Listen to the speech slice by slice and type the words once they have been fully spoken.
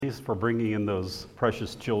Macy's for bringing in those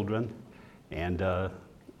precious children. And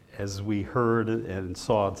as we heard and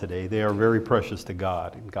saw today, they are very precious to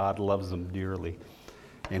God, and God loves them dearly.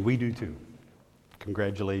 And we do too.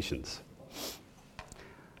 Congratulations.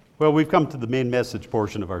 Well, we've come to the main message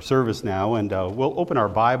portion of our service now, and we'll open our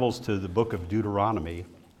Bibles to the book of Deuteronomy.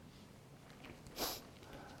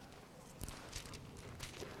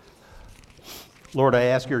 Lord, I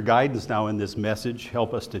ask your guidance now in this message.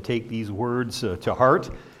 Help us to take these words to heart,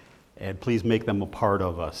 and please make them a part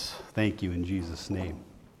of us. Thank you in Jesus' name.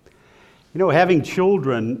 You know, having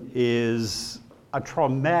children is a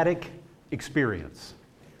traumatic experience.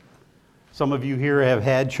 Some of you here have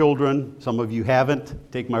had children, some of you haven't.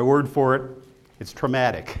 Take my word for it, it's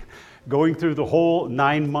traumatic. Going through the whole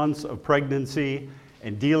 9 months of pregnancy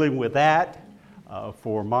and dealing with that,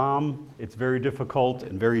 for mom, it's very difficult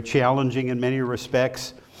and very challenging in many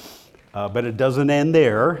respects, but it doesn't end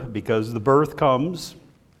there, because the birth comes,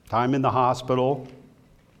 time in the hospital,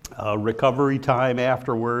 recovery time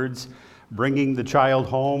afterwards, bringing the child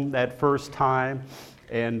home that first time,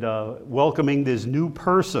 and welcoming this new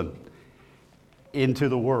person into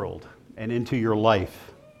the world and into your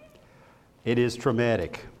life. It is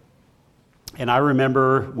traumatic. And I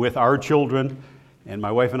remember with our children, and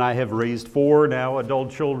my wife and I have raised 4 now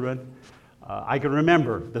adult children. I can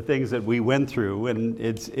remember the things that we went through, and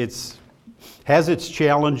it's has its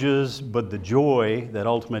challenges, but the joy that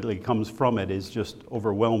ultimately comes from it is just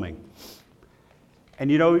overwhelming.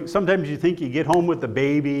 And you know, sometimes you think you get home with the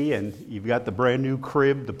baby, and you've got the brand new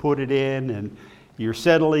crib to put it in, and you're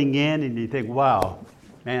settling in, and you think, wow,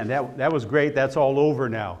 man, that was great, that's all over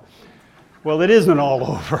now. Well, it isn't all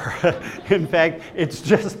over. In fact, it's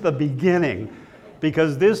just the beginning.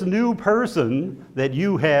 Because this new person that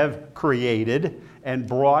you have created and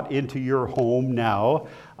brought into your home now,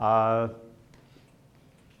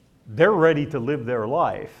 they're ready to live their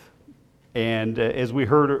life. And as we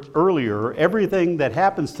heard earlier, everything that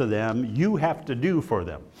happens to them, you have to do for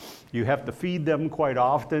them. You have to feed them quite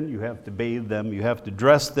often, you have to bathe them, you have to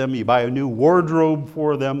dress them, you buy a new wardrobe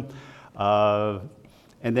for them. And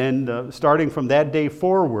then starting from that day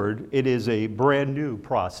forward, it is a brand new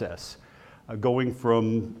process. Going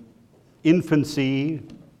from infancy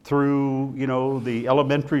through, the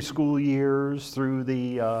elementary school years, through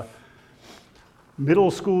the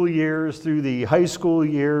middle school years, through the high school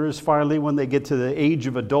years, finally when they get to the age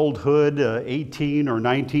of adulthood, 18 or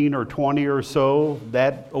 19 or 20 or so,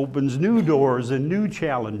 that opens new doors and new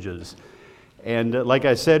challenges. And like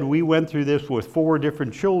I said, we went through this with 4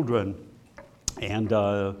 different children, and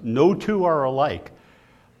no 2 are alike.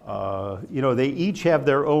 They each have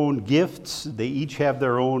their own gifts, they each have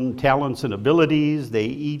their own talents and abilities, they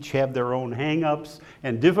each have their own hang-ups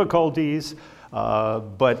and difficulties,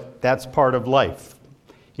 but that's part of life.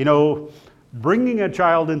 Bringing a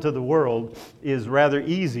child into the world is rather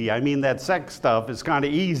easy. I mean, that sex stuff is kind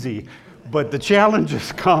of easy, but the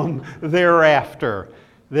challenges come thereafter.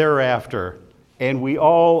 And we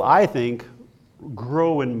all, I think,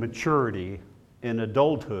 grow in maturity in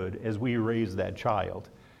adulthood as we raise that child.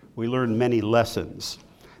 We learn many lessons.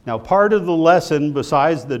 Now, part of the lesson,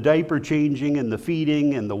 besides the diaper changing and the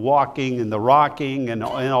feeding and the walking and the rocking and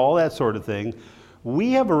all that sort of thing,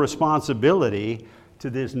 we have a responsibility to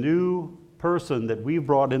this new person that we've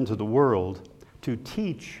brought into the world to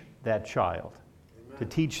teach that child. Amen. To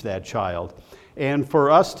teach that child. And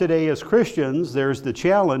for us today as Christians, there's the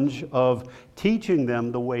challenge of teaching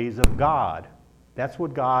them the ways of God. That's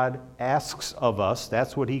what God asks of us.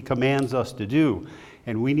 That's what He commands us to do.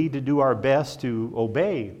 And we need to do our best to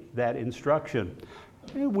obey that instruction.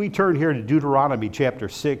 We turn here to Deuteronomy chapter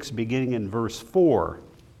 6, beginning in verse 4.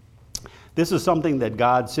 This is something that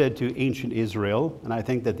God said to ancient Israel, and I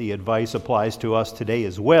think that the advice applies to us today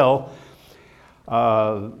as well.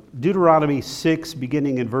 Deuteronomy 6,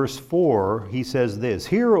 beginning in verse 4, he says this,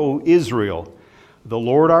 "Hear, O Israel, the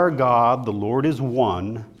Lord our God, the Lord is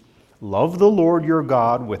one. Love the Lord your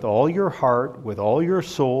God with all your heart, with all your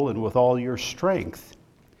soul, and with all your strength.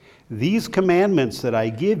 These commandments that I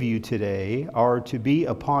give you today are to be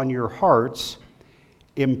upon your hearts.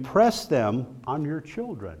 Impress them on your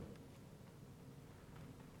children."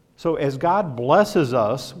 So as God blesses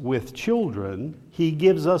us with children, He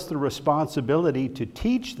gives us the responsibility to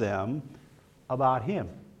teach them about Him.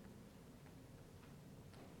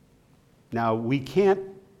 Now, we can't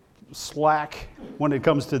slack when it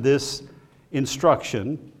comes to this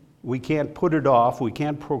instruction. We can't put it off. We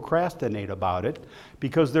can't procrastinate about it,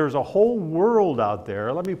 because there's a whole world out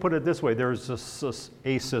there. Let me put it this way. There's a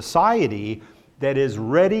society that is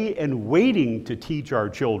ready and waiting to teach our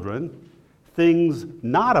children things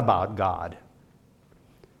not about God.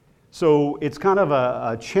 So it's kind of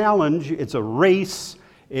a challenge, it's a race,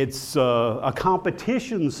 it's a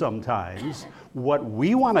competition sometimes, what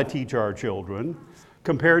we want to teach our children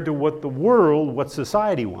compared to what the world, what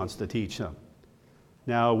society wants to teach them.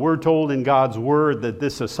 Now, we're told in God's Word that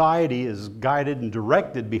this society is guided and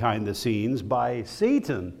directed behind the scenes by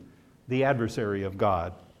Satan, the adversary of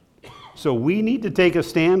God. So we need to take a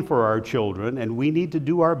stand for our children, and we need to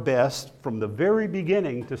do our best from the very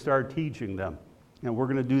beginning to start teaching them. And we're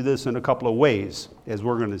going to do this in a couple of ways, as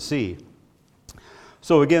we're going to see.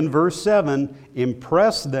 So again, verse 7,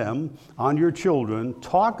 impress them on your children,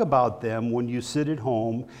 talk about them when you sit at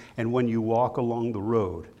home and when you walk along the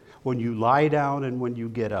road, when you lie down and when you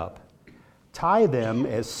get up. Tie them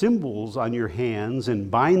as symbols on your hands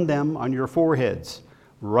and bind them on your foreheads.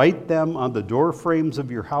 Write them on the door frames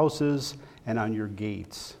of your houses and on your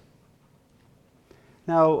gates.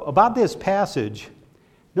 Now, about this passage,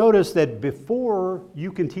 notice that before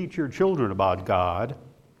you can teach your children about God,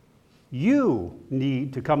 you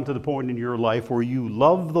need to come to the point in your life where you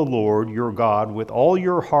love the Lord your God with all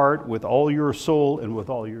your heart, with all your soul, and with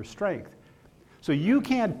all your strength. So you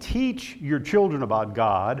can't teach your children about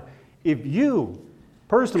God if you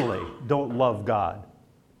personally don't love God.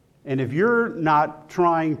 And if you're not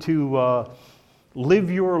trying to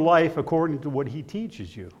live your life according to what He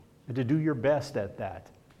teaches you, and to do your best at that.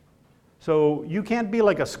 So you can't be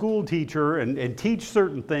like a school teacher and teach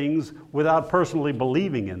certain things without personally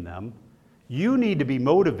believing in them. You need to be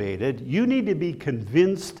motivated. You need to be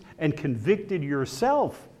convinced and convicted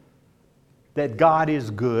yourself that God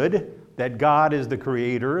is good, that God is the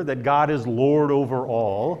Creator, that God is Lord over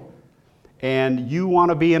all, and you want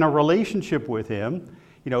to be in a relationship with Him.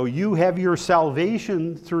 You know, you have your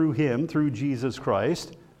salvation through Him, through Jesus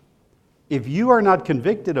Christ. If you are not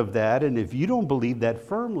convicted of that, and if you don't believe that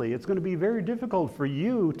firmly, it's going to be very difficult for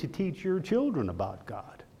you to teach your children about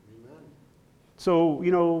God. Amen. So,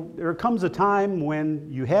 you know, there comes a time when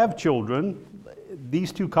you have children,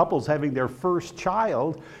 these two couples having their first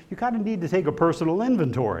child, you kind of need to take a personal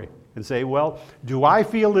inventory and say, well, do I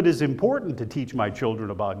feel it is important to teach my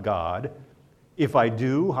children about God? If I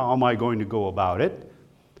do, how am I going to go about it?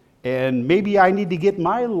 And maybe I need to get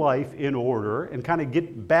my life in order and kind of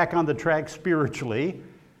get back on the track spiritually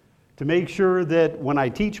to make sure that when I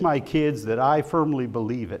teach my kids that I firmly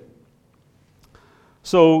believe it.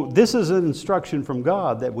 So this is an instruction from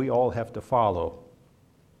God that we all have to follow.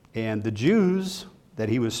 And the Jews that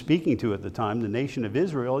He was speaking to at the time, the nation of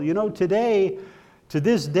Israel, you know, today, to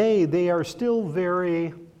this day, they are still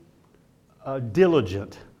very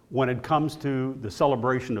diligent when it comes to the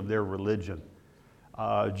celebration of their religion.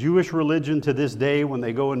 Jewish religion to this day, when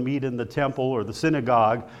they go and meet in the temple or the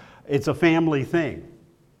synagogue, it's a family thing.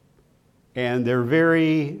 And they're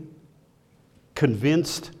very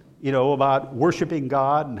convinced, you know, about worshiping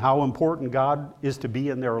God and how important God is to be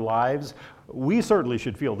in their lives. We certainly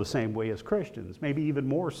should feel the same way as Christians, maybe even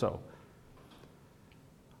more so.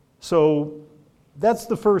 So that's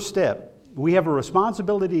the first step. We have a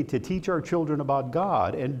responsibility to teach our children about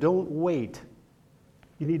God, and don't wait.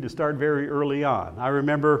 You need to start very early on. I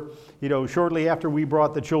remember, you know, shortly after we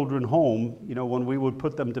brought the children home, you know, when we would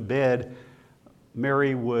put them to bed,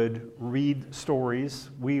 Mary would read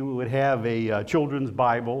stories. We would have a children's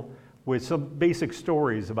Bible with some basic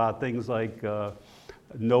stories about things like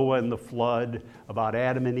Noah and the flood, about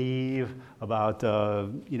Adam and Eve, about,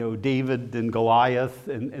 you know, David and Goliath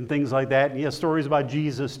and things like that. And yes, stories about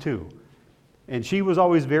Jesus too. And she was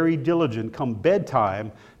always very diligent come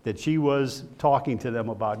bedtime that she was talking to them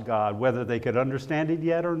about God, whether they could understand it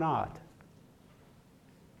yet or not.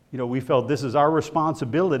 You know, we felt this is our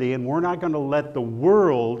responsibility, and we're not going to let the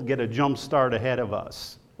world get a jump start ahead of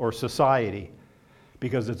us, or society,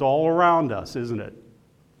 because it's all around us, isn't it?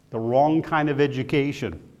 The wrong kind of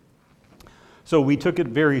education. So we took it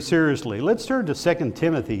very seriously. Let's turn to 2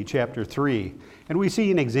 Timothy chapter 3, and we see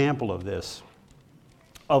an example of this,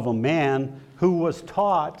 of a man who was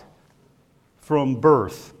taught from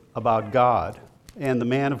birth about God. And the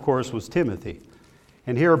man, of course, was Timothy.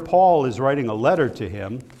 And here Paul is writing a letter to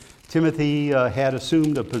him. Timothy had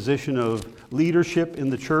assumed a position of leadership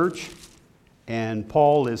in the church, and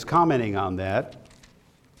Paul is commenting on that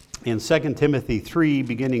in 2 Timothy 3,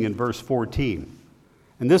 beginning in verse 14.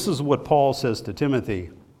 And this is what Paul says to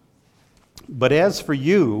Timothy. But as for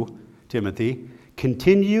you, Timothy,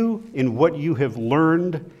 continue in what you have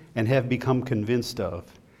learned and have become convinced of,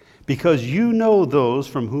 because you know those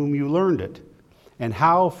from whom you learned it, and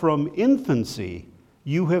how from infancy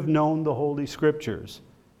you have known the Holy Scriptures,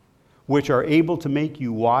 which are able to make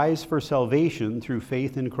you wise for salvation through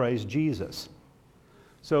faith in Christ Jesus.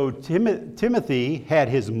 So Timothy had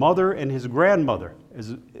his mother and his grandmother,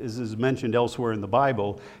 as is mentioned elsewhere in the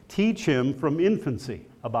Bible, teach him from infancy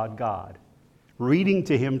about God, reading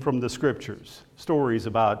to him from the scriptures, stories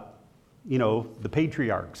about, the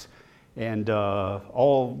patriarchs and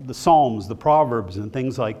all the Psalms, the Proverbs, and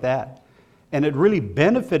things like that. And it really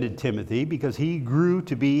benefited Timothy because he grew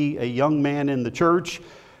to be a young man in the church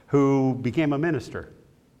who became a minister,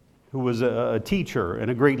 who was a teacher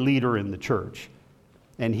and a great leader in the church.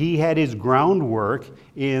 And he had his groundwork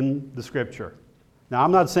in the scripture. Now,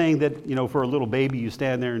 I'm not saying that, for a little baby you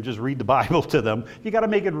stand there and just read the Bible to them. You got to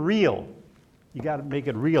make it real. You got to make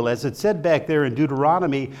it real. As it said back there in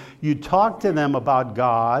Deuteronomy, you talk to them about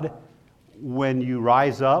God when you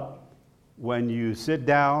rise up, when you sit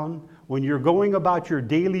down, when you're going about your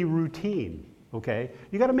daily routine, okay?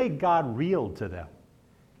 You got to make God real to them.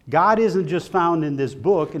 God isn't just found in this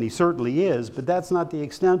book, and he certainly is, but that's not the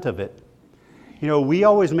extent of it. We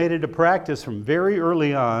always made it a practice from very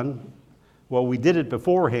early on. Well, we did it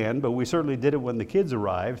beforehand, but we certainly did it when the kids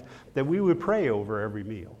arrived, that we would pray over every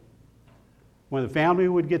meal. When the family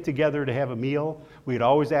would get together to have a meal, we'd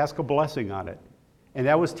always ask a blessing on it. And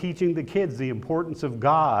that was teaching the kids the importance of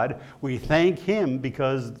God. We thank him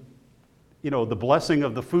because, the blessing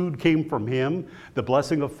of the food came from him, the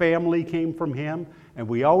blessing of family came from him, and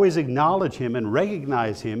we always acknowledge him and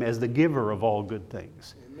recognize him as the giver of all good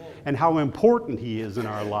things. And how important he is in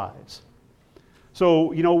our lives.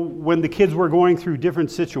 So, when the kids were going through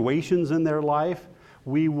different situations in their life,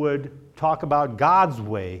 we would talk about God's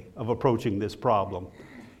way of approaching this problem.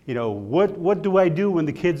 What do I do when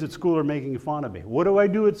the kids at school are making fun of me? What do I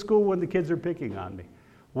do at school when the kids are picking on me?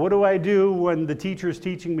 What do I do when the teacher's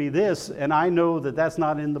teaching me this and I know that that's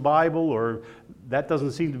not in the Bible or that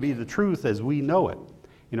doesn't seem to be the truth as we know it?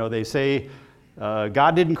 They say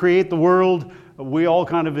God didn't create the world. We all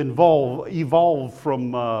kind of evolved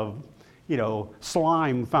from,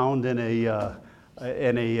 slime found in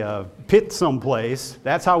a pit someplace.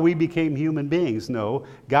 That's how we became human beings. No,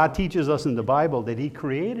 God teaches us in the Bible that he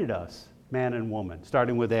created us, man and woman,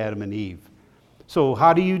 starting with Adam and Eve. So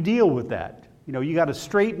how do you deal with that? You got to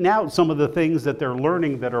straighten out some of the things that they're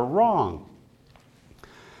learning that are wrong.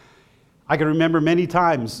 I can remember many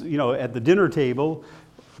times, at the dinner table,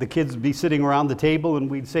 the kids would be sitting around the table and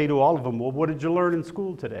we'd say to all of them, well, what did you learn in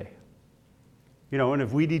school today? And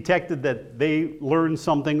if we detected that they learned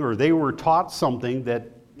something or they were taught something that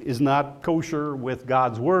is not kosher with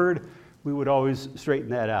God's word, we would always straighten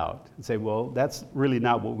that out and say, well, that's really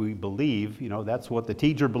not what we believe. That's what the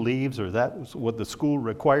teacher believes, or that's what the school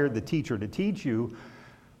required the teacher to teach you,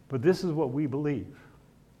 but this is what we believe.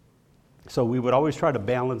 So we would always try to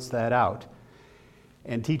balance that out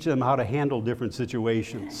and teach them how to handle different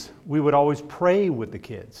situations. We would always pray with the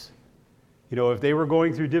kids. If they were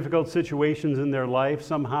going through difficult situations in their life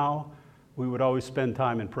somehow, we would always spend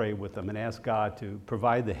time and pray with them and ask God to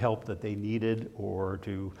provide the help that they needed or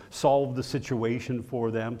to solve the situation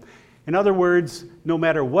for them. In other words, no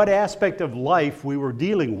matter what aspect of life we were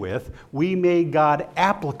dealing with, we made God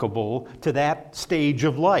applicable to that stage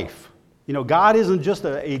of life. God isn't just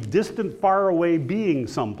a distant, faraway being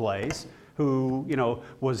someplace who,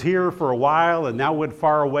 was here for a while and now went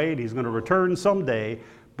far away and he's going to return someday,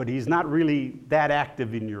 but he's not really that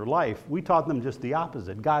active in your life. We taught them just the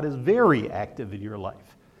opposite. God is very active in your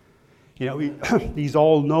life. He's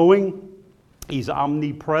all-knowing, he's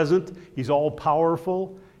omnipresent, he's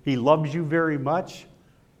all-powerful, he loves you very much,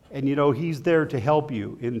 and he's there to help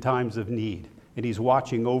you in times of need, and he's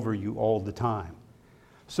watching over you all the time.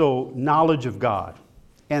 So, knowledge of God.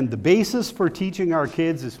 And the basis for teaching our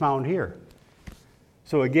kids is found here.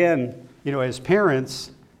 So again, as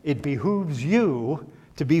parents, it behooves you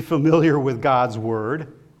to be familiar with God's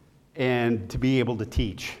word and to be able to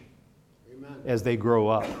teach Amen. As they grow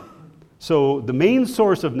up. So the main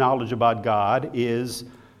source of knowledge about God is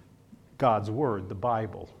God's word, the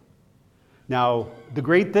Bible. Now, the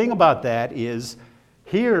great thing about that is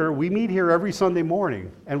we meet here every Sunday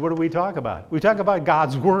morning, and what do we talk about? We talk about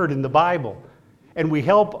God's word in the Bible, and we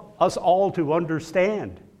help us all to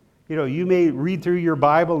understand. You may read through your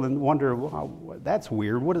Bible and wonder, well, that's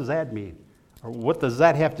weird. What does that mean? Or what does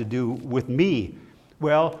that have to do with me?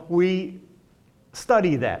 Well, we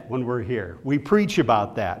study that when we're here. We preach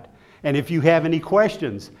about that. And if you have any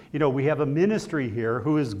questions, we have a ministry here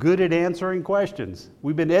who is good at answering questions.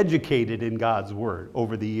 We've been educated in God's word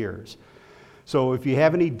over the years. So if you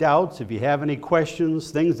have any doubts, if you have any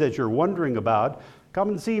questions, things that you're wondering about, come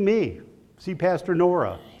and see me. See Pastor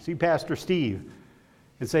Nora. See Pastor Steve.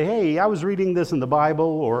 And say, hey, I was reading this in the Bible,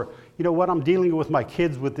 or, I'm dealing with my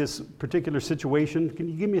kids with this particular situation. Can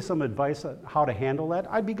you give me some advice on how to handle that?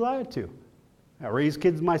 I'd be glad to. I raised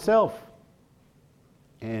kids myself.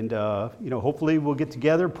 And, hopefully we'll get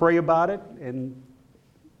together, pray about it, and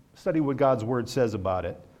study what God's Word says about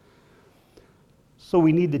it. So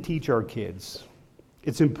we need to teach our kids.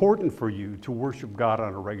 It's important for you to worship God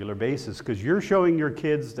on a regular basis because you're showing your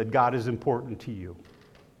kids that God is important to you.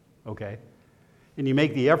 Okay? And you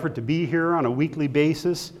make the effort to be here on a weekly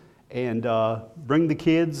basis and bring the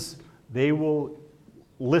kids. They will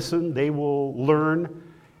listen, they will learn,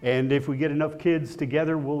 and if we get enough kids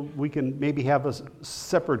together, we can maybe have a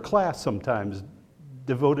separate class sometimes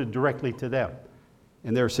devoted directly to them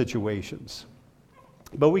and their situations.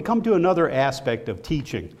 But we come to another aspect of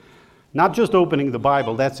teaching. Not just opening the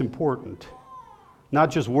Bible, that's important. Not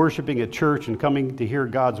just worshiping at church and coming to hear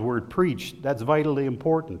God's Word preached, that's vitally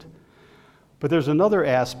important. But there's another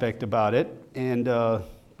aspect about it, and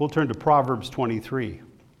we'll turn to Proverbs 23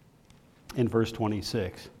 in verse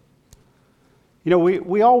 26.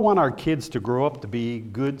 We all want our kids to grow up to be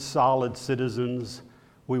good, solid citizens.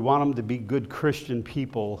 We want them to be good Christian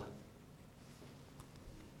people.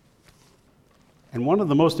 And one of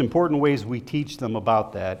the most important ways we teach them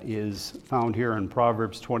about that is found here in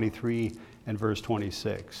Proverbs 23 and verse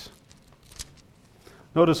 26.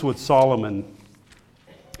 Notice what Solomon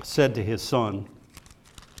said to his son.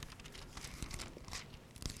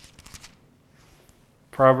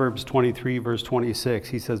 Proverbs 23, verse 26,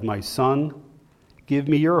 he says, "My son, give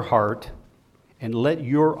me your heart, and let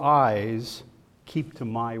your eyes keep to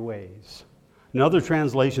my ways." Another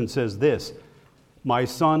translation says this, "My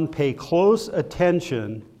son, pay close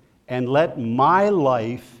attention, and let my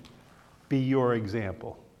life be your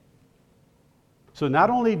example." So not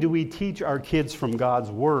only do we teach our kids from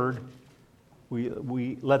God's Word,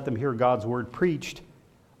 we let them hear God's Word preached,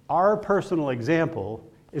 our personal example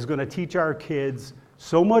is going to teach our kids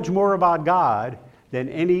so much more about God than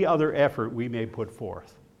any other effort we may put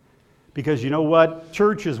forth. Because you know what?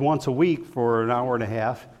 Church is once a week for an hour and a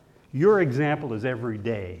half. Your example is every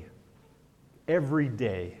day. Every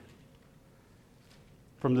day.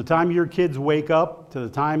 From the time your kids wake up to the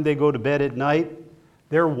time they go to bed at night,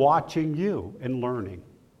 they're watching you and learning.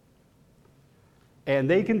 And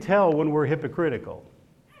they can tell when we're hypocritical.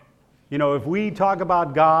 If we talk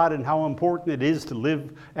about God and how important it is to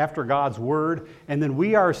live after God's Word, and then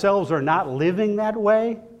we ourselves are not living that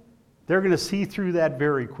way, they're going to see through that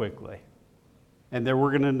very quickly. And they're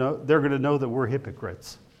going to know that we're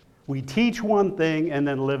hypocrites. We teach one thing and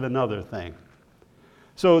then live another thing.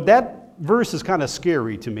 So that verse is kind of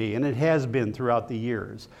scary to me, and it has been throughout the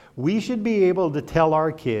years. We should be able to tell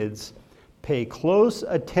our kids, pay close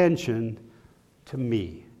attention to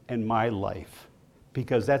me and my life,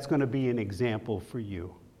 because that's going to be an example for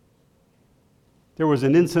you. There was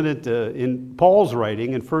an incident in Paul's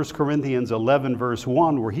writing in 1 Corinthians 11, verse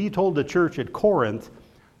 1, where he told the church at Corinth,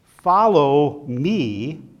 "Follow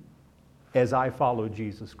me as I follow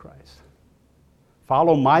Jesus Christ."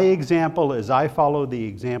 Follow my example as I follow the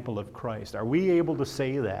example of Christ. Are we able to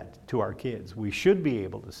say that to our kids? We should be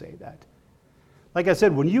able to say that. Like I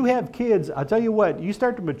said, when you have kids, I'll tell you what, you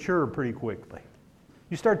start to mature pretty quickly.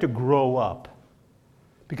 You start to grow up.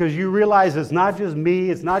 Because you realize it's not just me,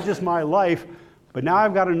 it's not just my life, but now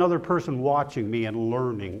I've got another person watching me and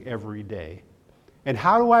learning every day. And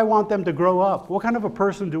how do I want them to grow up? What kind of a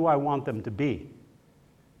person do I want them to be?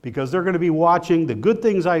 Because they're going to be watching the good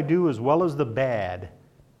things I do as well as the bad.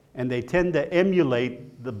 And they tend to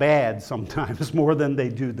emulate the bad sometimes more than they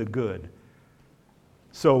do the good.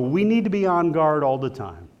 So we need to be on guard all the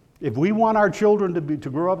time. If we want our children to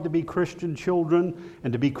grow up to be Christian children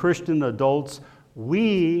and to be Christian adults,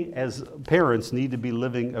 we as parents need to be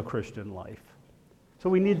living a Christian life. So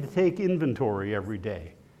we need to take inventory every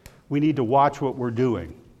day. We need to watch what we're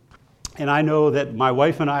doing. And I know that my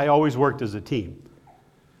wife and I always worked as a team.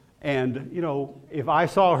 And, if I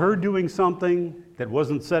saw her doing something that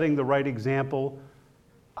wasn't setting the right example,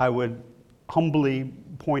 I would humbly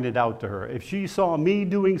point it out to her. If she saw me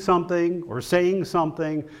doing something or saying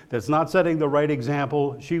something that's not setting the right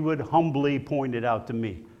example, she would humbly point it out to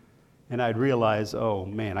me. And I'd realize, oh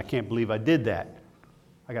man, I can't believe I did that.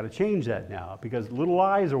 I got to change that now because little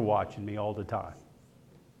eyes are watching me all the time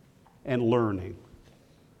and learning.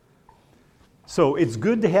 So it's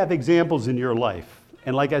good to have examples in your life.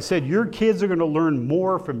 And like I said, your kids are going to learn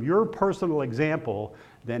more from your personal example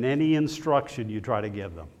than any instruction you try to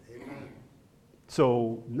give them. Amen.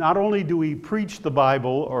 So not only do we preach the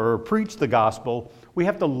Bible or preach the gospel, we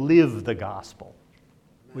have to live the gospel.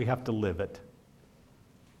 We have to live it.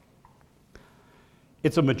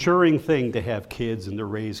 It's a maturing thing to have kids and to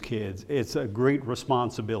raise kids. It's a great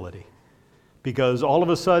responsibility because all of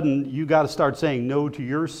a sudden you got to start saying no to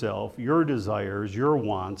yourself, your desires, your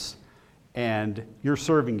wants, and you're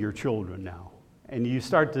serving your children now. And you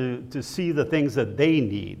start to see the things that they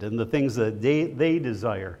need and the things that they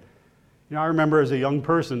desire. You know, I remember as a young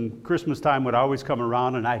person, Christmas time would always come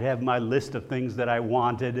around and I'd have my list of things that I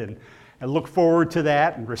wanted and look forward to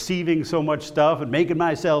that and receiving so much stuff and making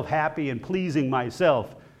myself happy and pleasing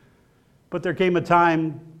myself. But there came a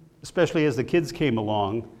time, especially as the kids came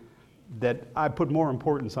along, that I put more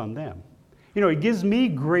importance on them. You know, it gives me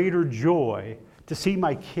greater joy to see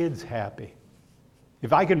my kids happy.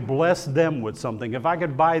 If I can bless them with something, if I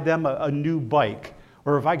could buy them a new bike,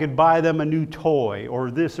 or if I could buy them a new toy, or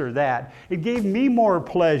this or that, it gave me more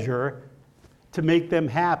pleasure to make them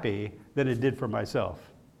happy than it did for myself.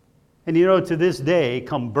 And you know, to this day,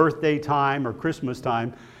 come birthday time or Christmas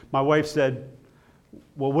time, my wife said,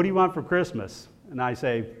 well, what do you want for Christmas? And I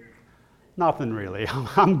say, nothing really.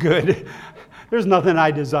 I'm good. There's nothing I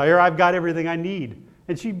desire. I've got everything I need.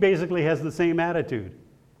 And she basically has the same attitude.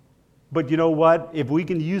 But you know what? If we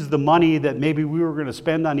can use the money that maybe we were going to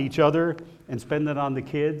spend on each other and spend it on the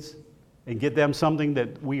kids and get them something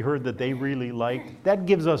that we heard that they really liked, that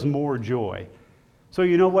gives us more joy. So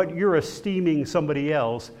you know what? You're esteeming somebody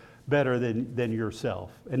else better than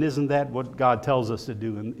yourself. And isn't that what God tells us to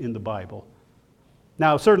do in the Bible?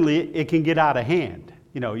 Now, certainly it can get out of hand.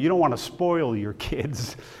 You know, you don't want to spoil your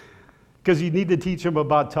kids because you need to teach them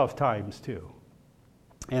about tough times too.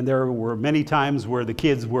 And there were many times where the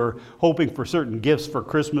kids were hoping for certain gifts for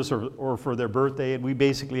Christmas or for their birthday, and we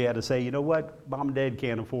basically had to say, you know what, Mom and Dad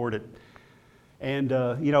can't afford it. And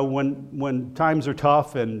you know, when times are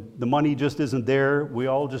tough and the money just isn't there, we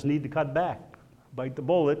all just need to cut back, bite the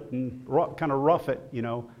bullet, and kind of rough it, you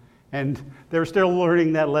know. And they're still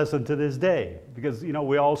learning that lesson to this day because, you know,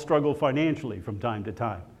 we all struggle financially from time to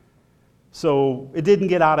time. So it didn't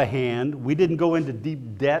get out of hand. We didn't go into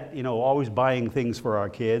deep debt, you know, always buying things for our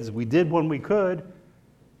kids. We did when we could,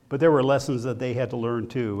 but there were lessons that they had to learn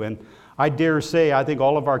too. And I dare say, I think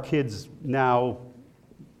all of our kids now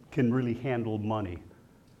can really handle money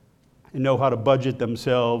and know how to budget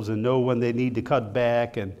themselves and know when they need to cut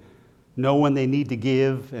back and know when they need to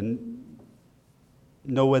give and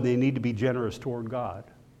know when they need to be generous toward God.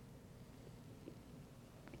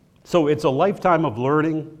 So it's a lifetime of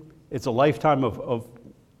learning. It's a lifetime of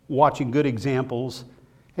watching good examples.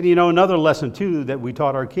 And you know, another lesson too that we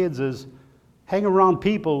taught our kids is hang around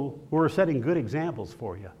people who are setting good examples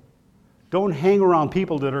for you. Don't hang around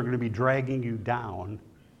people that are going to be dragging you down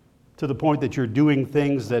to the point that you're doing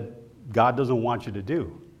things that God doesn't want you to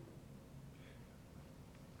do.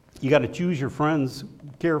 You got to choose your friends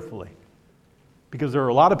carefully because there are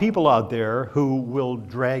a lot of people out there who will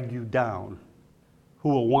drag you down, who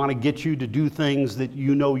will want to get you to do things that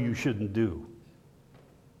you know you shouldn't do.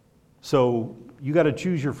 So you got to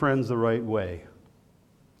choose your friends the right way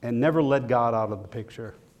and never let God out of the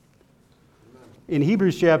picture. In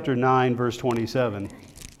Hebrews chapter 9, verse 27,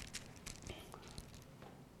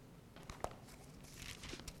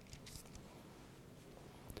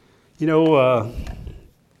 you know,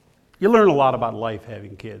 you learn a lot about life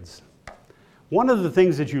having kids. One of the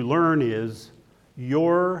things that you learn is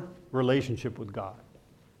your relationship with God.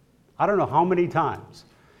 I don't know how many times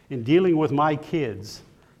in dealing with my kids,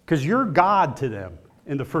 because you're God to them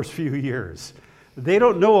in the first few years. They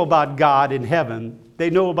don't know about God in heaven. They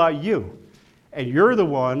know about you. And you're the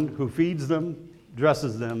one who feeds them,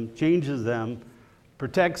 dresses them, changes them,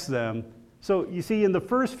 protects them. So you see, in the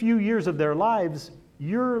first few years of their lives,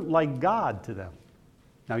 you're like God to them.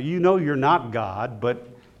 Now, you know you're not God, but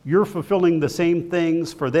you're fulfilling the same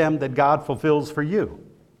things for them that God fulfills for you.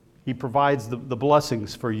 He provides the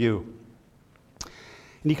blessings for you.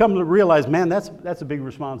 And you come to realize, man, that's a big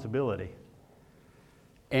responsibility.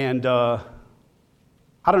 And I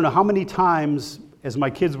don't know how many times as my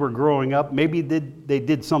kids were growing up, maybe they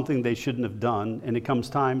did something they shouldn't have done, and it comes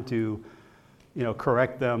time to, you know,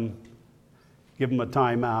 correct them, give them a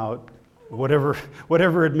timeout,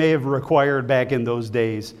 whatever it may have required back in those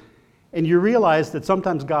days. And you realize that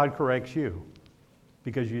sometimes God corrects you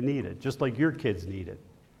because you need it, just like your kids need it.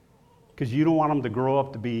 Because you don't want them to grow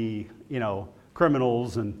up to be, you know,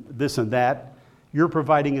 criminals and this and that. You're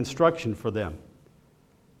providing instruction for them.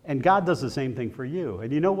 And God does the same thing for you.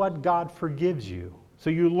 And you know what? God forgives you. So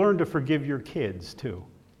you learn to forgive your kids too.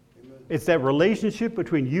 Amen. It's that relationship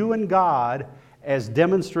between you and God as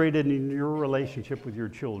demonstrated in your relationship with your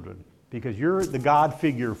children. Because you're the God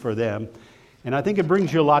figure for them. And I think it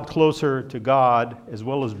brings you a lot closer to God as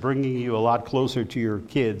well as bringing you a lot closer to your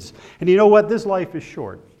kids. And you know what? This life is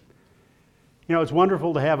short. You know, it's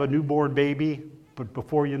wonderful to have a newborn baby, but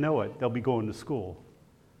before you know it, they'll be going to school.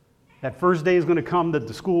 That first day is going to come that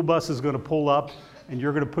the school bus is going to pull up And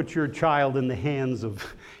you're going to put your child in the hands of,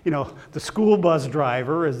 the school bus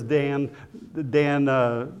driver, as Dan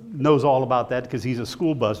knows all about that because he's a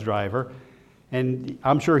school bus driver. And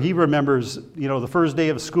I'm sure he remembers, the first day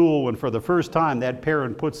of school when for the first time that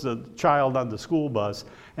parent puts the child on the school bus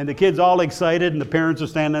and the kid's all excited and the parents are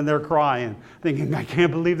standing there crying, thinking, I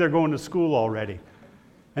can't believe they're going to school already.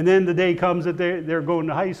 And then the day comes that they're going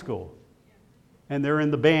to high school and they're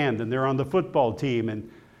in the band and they're on the football team, and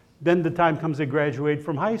then the time comes they graduate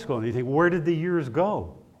from high school and you think, where did the years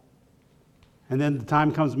go? And then the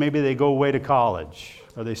time comes maybe they go away to college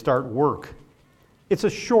or they start work. It's a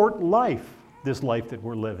short life, this life that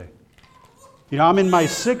we're living. I'm in my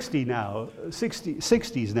 60s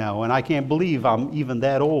now, and I can't believe I'm even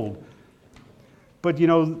that old. But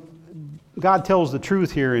God tells the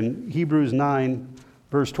truth here in Hebrews 9,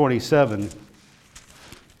 verse 27.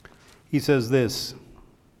 He says this,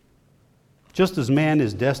 just as man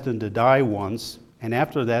is destined to die once, and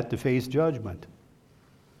after that to face judgment.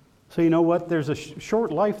 So you know what? There's a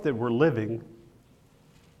short life that we're living,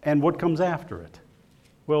 and what comes after it?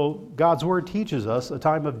 Well, God's Word teaches us a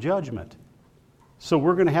time of judgment. So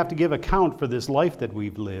we're going to have to give account for this life that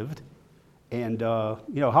we've lived. And,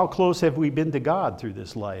 how close have we been to God through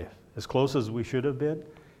this life? As close as we should have been?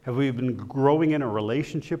 Have we been growing in a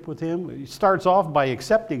relationship with Him? It starts off by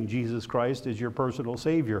accepting Jesus Christ as your personal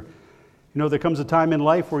Savior. There comes a time in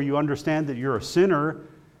life where you understand that you're a sinner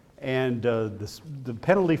and the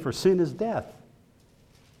penalty for sin is death.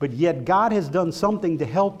 But yet God has done something to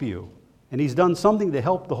help you. And He's done something to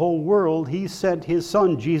help the whole world. He sent His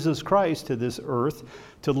Son, Jesus Christ, to this earth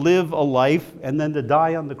to live a life and then to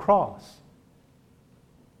die on the cross.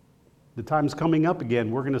 The time's coming up again.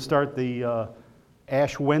 We're going to start the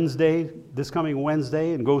Ash Wednesday, this coming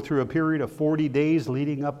Wednesday, and go through a period of 40 days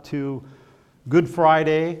leading up to Good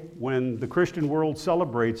Friday, when the Christian world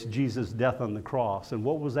celebrates Jesus' death on the cross. And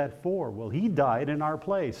what was that for? Well, He died in our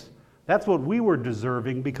place. That's what we were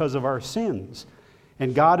deserving because of our sins.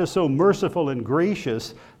 And God is so merciful and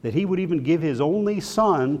gracious that He would even give His only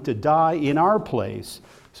Son to die in our place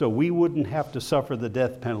so we wouldn't have to suffer the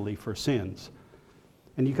death penalty for sins.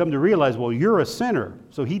 And you come to realize, well, you're a sinner,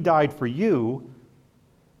 so He died for you,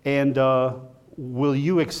 and will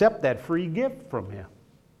you accept that free gift from Him?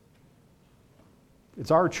 It's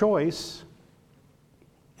our choice.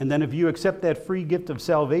 And then if you accept that free gift of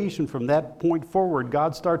salvation, from that point forward,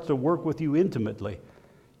 God starts to work with you intimately.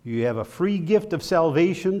 You have a free gift of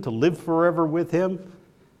salvation to live forever with Him,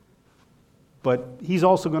 but He's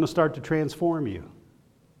also going to start to transform you.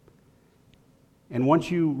 And once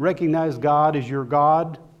you recognize God as your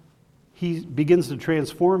God, He begins to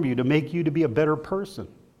transform you to make you to be a better person.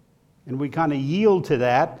 And we kind of yield to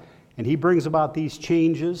that, and He brings about these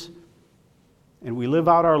changes, and we live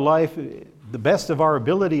out our life the best of our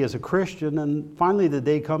ability as a Christian, and finally the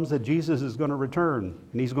day comes that Jesus is going to return,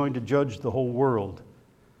 and He's going to judge the whole world.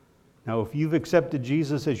 Now, if you've accepted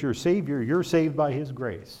Jesus as your Savior, you're saved by His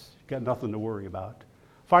grace. You've got nothing to worry about.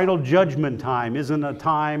 Final judgment time isn't a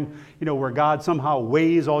time, where God somehow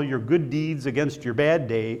weighs all your good deeds against your bad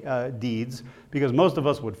deeds, because most of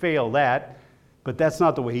us would fail that, but that's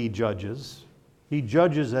not the way He judges. He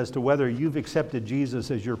judges as to whether you've accepted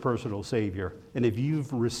Jesus as your personal Savior, and if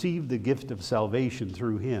you've received the gift of salvation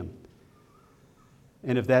through Him.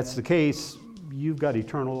 And if that's the case, you've got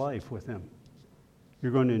eternal life with Him.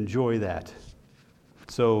 You're going to enjoy that.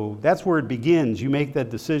 So that's where it begins. You make that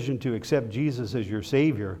decision to accept Jesus as your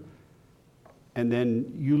Savior, and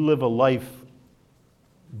then you live a life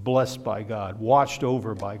blessed by God, watched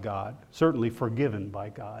over by God, certainly forgiven by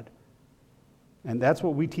God. And that's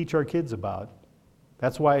what we teach our kids about.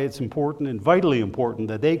 That's why it's important and vitally important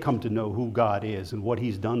that they come to know who God is and what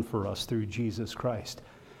He's done for us through Jesus Christ.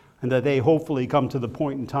 And that they hopefully come to the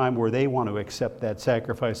point in time where they want to accept that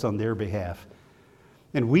sacrifice on their behalf.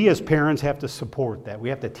 And we as parents have to support that. We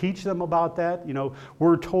have to teach them about that.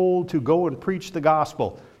 We're told to go and preach the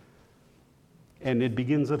gospel. And it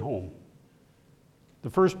begins at home. The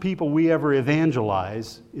first people we ever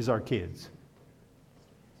evangelize is our kids.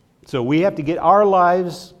 So we have to get our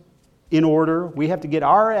lives in order. We have to get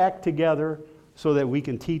our act together so that we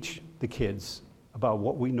can teach the kids about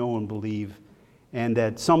what we know and believe. And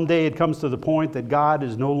that someday it comes to the point that God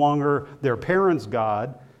is no longer their parents'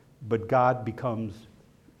 God, but God becomes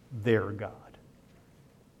their God.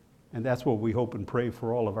 And that's what we hope and pray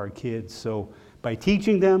for all of our kids. So by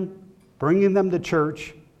teaching them, bringing them to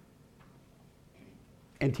church,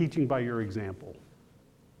 and teaching by your example.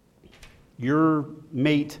 Your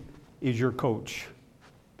mate is your coach,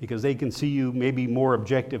 because they can see you maybe more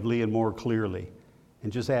objectively and more clearly,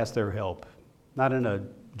 and just ask their help. Not in a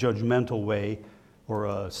judgmental way or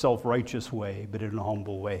a self-righteous way, but in a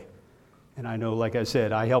humble way. And I know, like I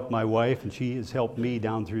said, I helped my wife, and she has helped me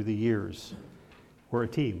down through the years. We're a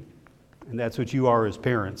team, and that's what you are as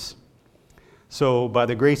parents. So by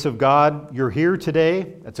the grace of God, you're here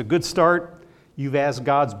today. That's a good start. You've asked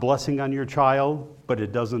God's blessing on your child, but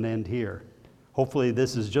it doesn't end here. Hopefully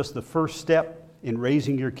this is just the first step in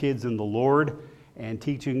raising your kids in the Lord and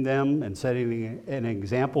teaching them and setting an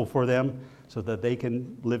example for them so that they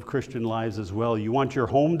can live Christian lives as well. You want your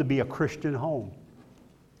home to be a Christian home,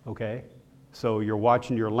 okay? So you're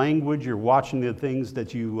watching your language, you're watching the things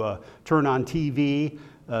that you turn on TV,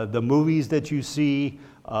 the movies that you see,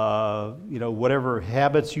 whatever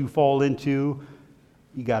habits you fall into,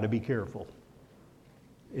 you got to be careful.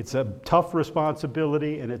 It's a tough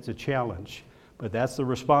responsibility and it's a challenge, but that's the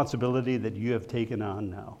responsibility that you have taken on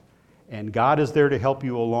now. And God is there to help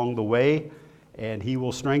you along the way, and He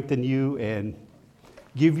will strengthen you and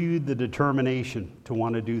give you the determination to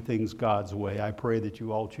want to do things God's way. I pray that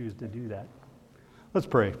you all choose to do that. Let's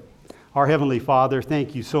pray. Our Heavenly Father,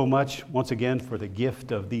 thank you so much once again for the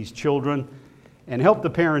gift of these children, and help the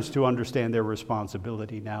parents to understand their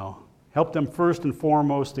responsibility now. Help them first and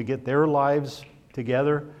foremost to get their lives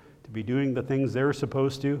together, to be doing the things they're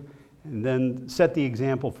supposed to, and then set the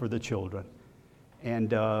example for the children.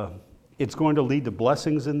 And it's going to lead to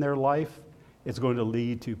blessings in their life. It's going to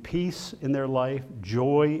lead to peace in their life,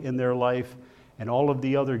 joy in their life, and all of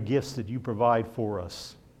the other gifts that you provide for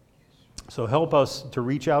us. So help us to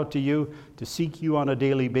reach out to you, to seek you on a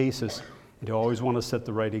daily basis, and to always want to set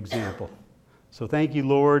the right example. So thank you,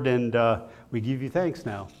 Lord, and we give you thanks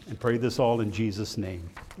now, and pray this all in Jesus' name.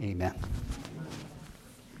 Amen.